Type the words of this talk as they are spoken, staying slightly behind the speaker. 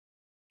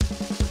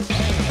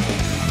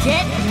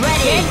Get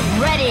ready! Get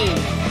ready!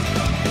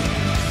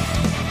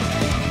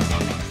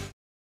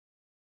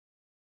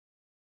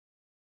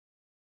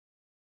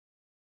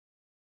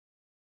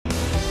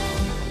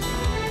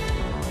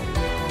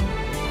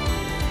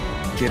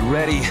 Get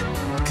ready,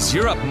 cause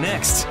you're up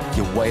next,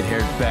 you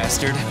white-haired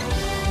bastard.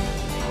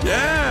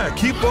 Yeah,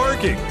 keep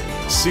barking.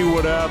 See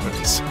what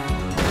happens.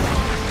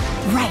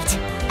 Right,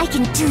 I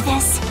can do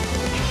this.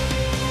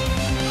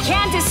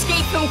 Can't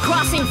escape from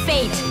crossing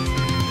fate.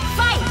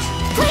 Fight!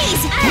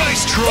 Please!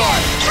 Nice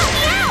try! Help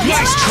me out!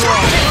 Nice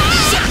try!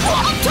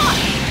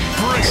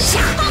 Bring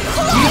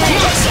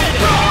it!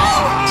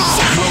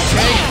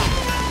 Okay?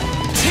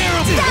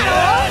 Terrible!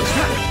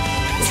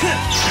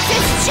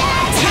 This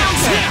chance!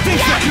 Be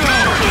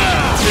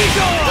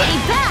gone!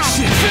 back!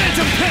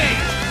 Phantom pain!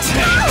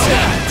 Take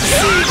that!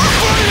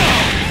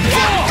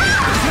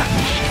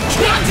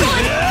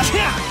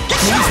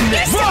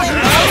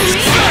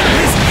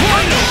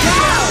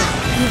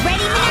 You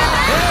ready,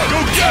 Minerva? Go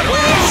get him!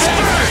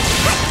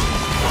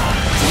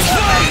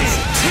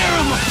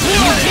 Terrible!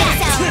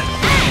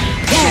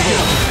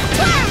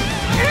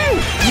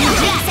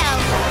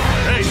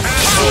 Hey,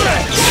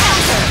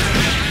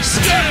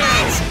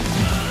 Stand!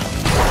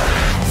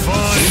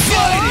 Fine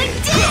fighting!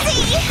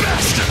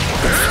 Bastard!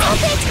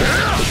 Stop it!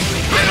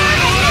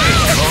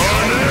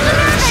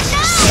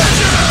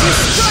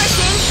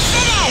 Distortion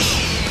finish!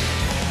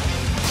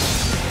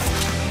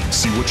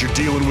 See what you're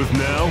dealing with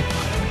now?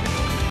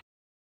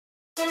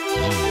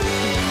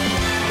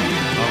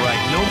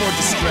 Alright, no more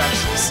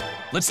distractions.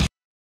 Let's...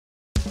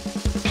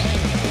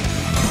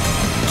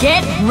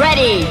 Get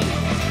ready!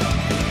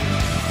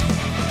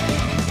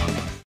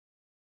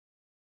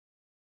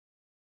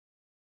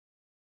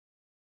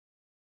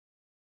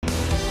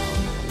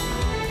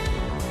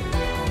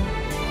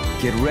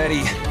 Get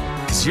ready,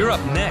 cause you're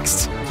up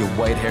next, you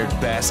white-haired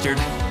bastard.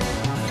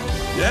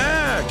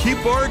 Yeah,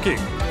 keep barking.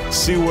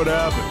 See what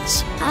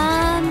happens.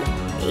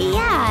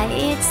 Yeah,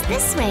 it's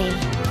this way.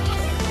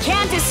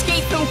 Can't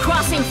escape from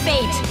crossing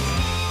fate.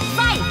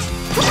 Fight!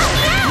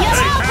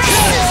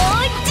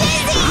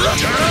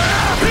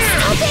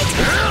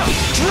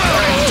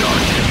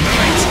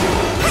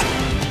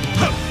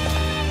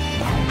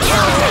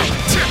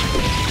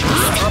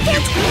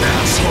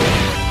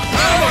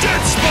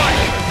 Dead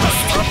spike!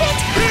 Stop it!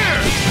 Here!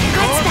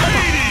 Let's stop it!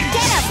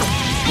 Get up! I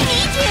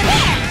need you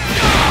here!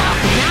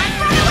 Not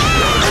run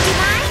away! Would you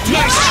mind?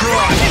 Nice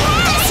try!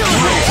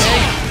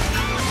 Okay.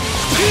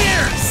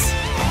 Pierce!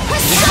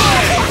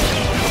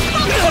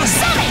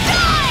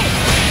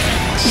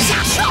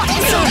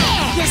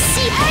 You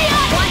see,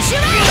 watch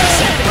your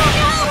action!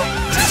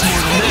 It's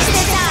more than this.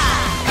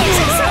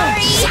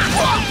 Sorry!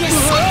 You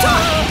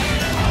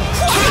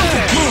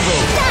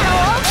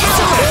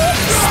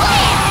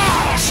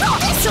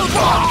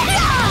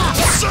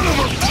Son of a...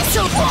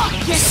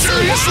 You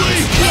Seriously?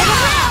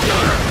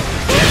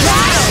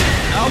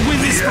 I'll win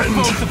this for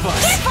both of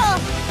us.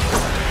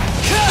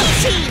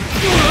 Careful!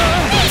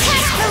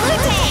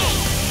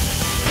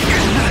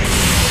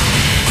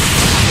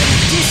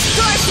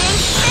 Distortion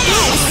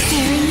finish!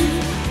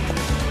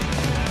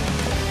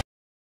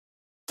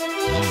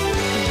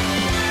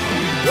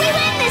 We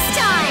win this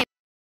time!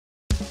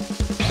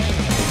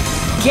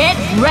 Get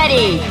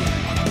ready!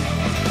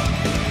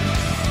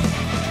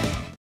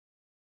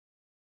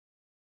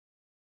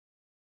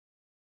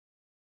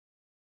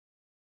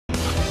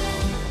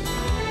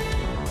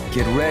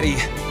 Get ready.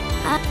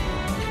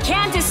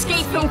 Can't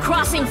escape from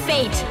crossing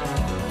fate.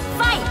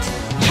 Fight!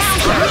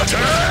 Counter!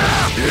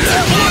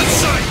 One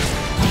sight!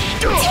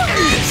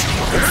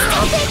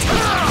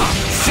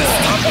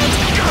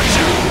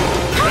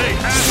 Hey,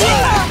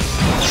 asshole!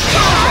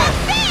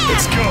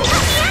 Let's go!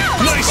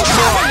 Nice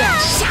try!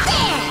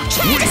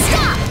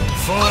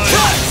 Fine!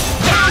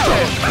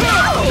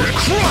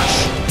 Crush!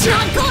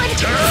 Not good!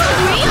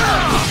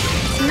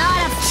 Not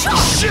a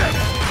Shit!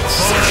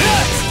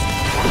 Fine!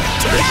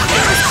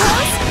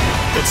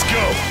 Let's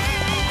go!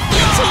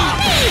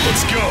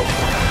 Let's go!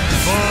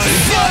 Fine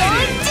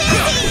fighting!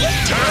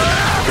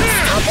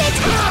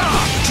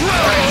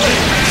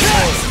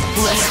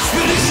 Let's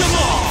finish them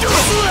all!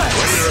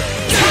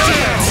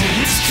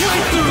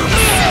 Straight through!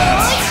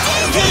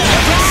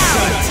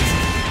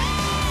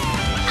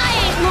 I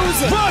ain't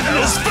losing!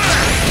 Ragna's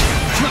back!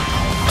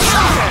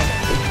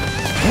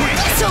 Wait!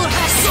 Stop!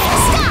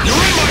 You're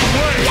in my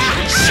way!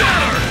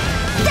 Shatter!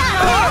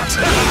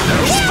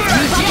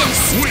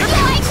 Wait!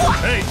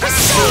 Hey!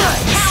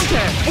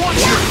 Counter!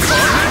 Watch your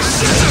carnage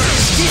scissors!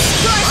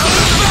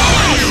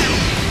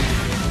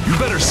 You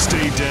better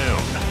stay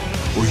down,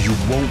 or you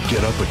won't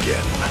get up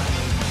again.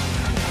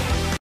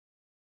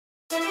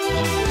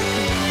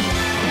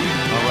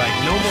 Alright,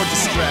 no more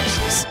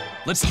distractions.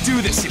 Let's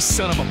do this, you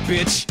son of a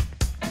bitch!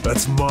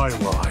 That's my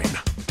line.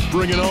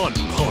 Bring it on,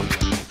 punk.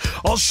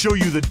 I'll show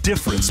you the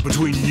difference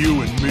between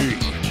you and me.